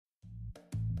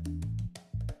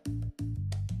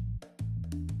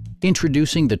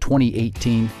Introducing the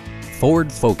 2018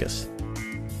 Ford Focus.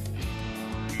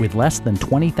 With less than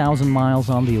 20,000 miles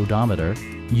on the odometer,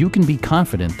 you can be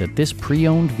confident that this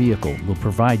pre-owned vehicle will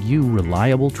provide you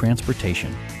reliable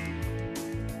transportation.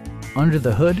 Under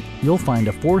the hood, you'll find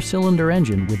a 4-cylinder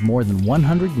engine with more than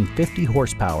 150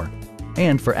 horsepower.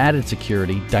 And for added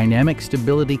security, dynamic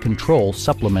stability control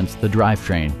supplements the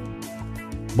drivetrain.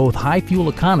 Both high fuel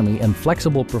economy and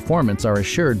flexible performance are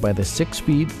assured by the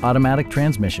 6-speed automatic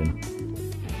transmission.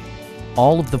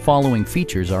 All of the following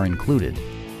features are included: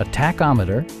 a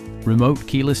tachometer, remote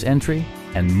keyless entry,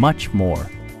 and much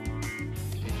more.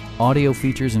 Audio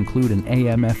features include an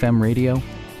AM/FM radio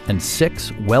and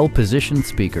 6 well-positioned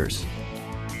speakers.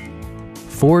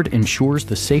 Ford ensures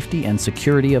the safety and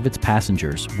security of its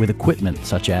passengers with equipment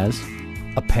such as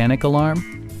a panic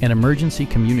alarm, an emergency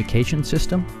communication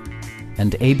system,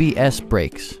 and ABS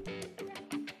brakes.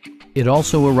 It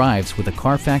also arrives with a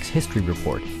Carfax history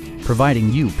report,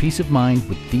 providing you peace of mind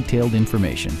with detailed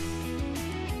information.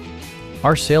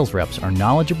 Our sales reps are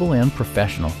knowledgeable and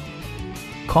professional.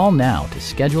 Call now to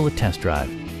schedule a test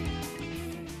drive.